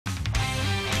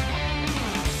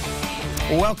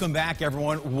Welcome back,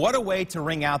 everyone. What a way to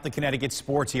ring out the Connecticut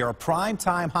sports here. A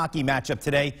prime-time hockey matchup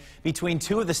today between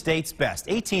two of the state's best,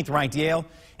 18th-ranked Yale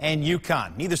and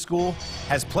UConn. Neither school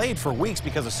has played for weeks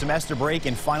because of semester break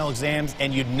and final exams,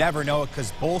 and you'd never know it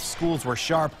because both schools were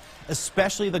sharp,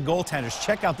 especially the goaltenders.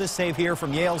 Check out this save here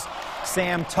from Yale's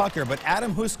Sam Tucker, but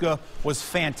Adam Huska was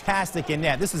fantastic in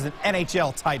net. This is an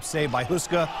NHL-type save by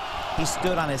Huska. He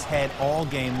stood on his head all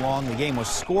game long. The game was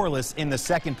scoreless in the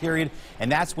second period,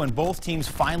 and that's when both teams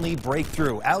finally break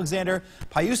through. Alexander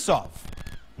Payusov,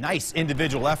 nice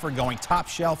individual effort going top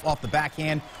shelf off the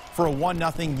backhand for a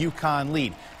 1-0 UConn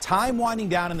lead. Time winding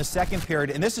down in the second period,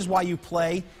 and this is why you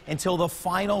play until the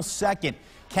final second.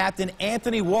 Captain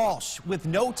Anthony Walsh, with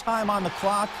no time on the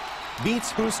clock,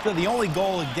 beats Huska, the only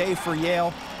goal a day for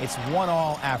Yale. It's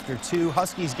 1-1 after 2.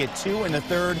 Huskies get 2 in the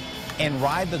third and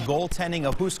ride the goaltending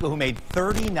of Huska, who made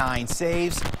 39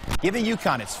 saves, giving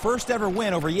UConn its first ever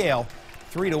win over Yale.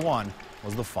 3-1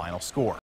 was the final score.